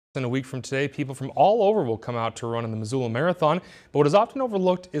In a week from today, people from all over will come out to run in the Missoula Marathon, but what is often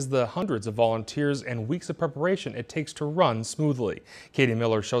overlooked is the hundreds of volunteers and weeks of preparation it takes to run smoothly. Katie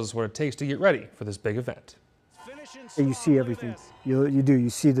Miller shows us what it takes to get ready for this big event. You see everything. You do. You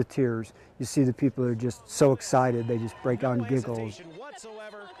see the tears. You see the people are just so excited. They just break out in giggles.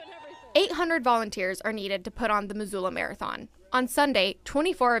 800 volunteers are needed to put on the Missoula Marathon. On Sunday,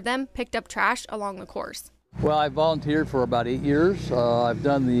 24 of them picked up trash along the course. Well, I volunteered for about 8 years. I've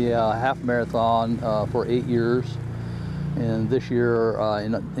done the half marathon for 8 years. And this year,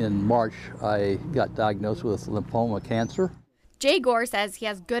 in March, I got diagnosed with lymphoma cancer. Jay Gore says he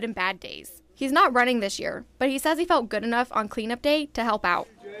has good and bad days. He's not running this year, but he says he felt good enough on cleanup day to help out.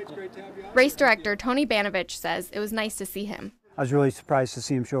 Race director Tony Banovich says it was nice to see him. I was really surprised to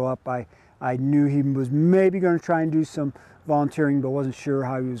see him show up. I knew he was maybe going to try and do some volunteering, but wasn't sure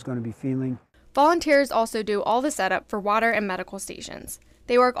how he was going to be feeling. Volunteers also do all the setup for water and medical stations.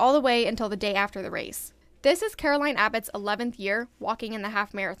 They work all the way until the day after the race. This is Caroline Abbott's 11th year walking in the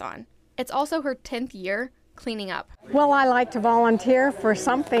half marathon. It's also her 10th year cleaning up. Well, I like to volunteer for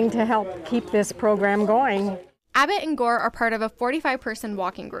something to help keep this program going. Abbott and Gore are part of a 45-person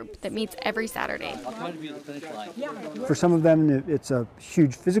walking group that meets every Saturday. For some of them, it's a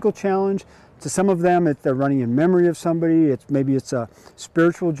huge physical challenge. To some of them, they're running in memory of somebody. Maybe it's a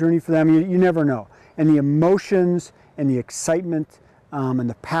spiritual journey for them. You never know. And the emotions and the excitement and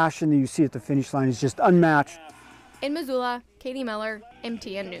the passion that you see at the finish line is just unmatched. In Missoula, Katie Miller,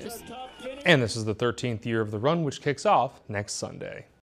 MTN News. And this is the 13th year of the run, which kicks off next Sunday.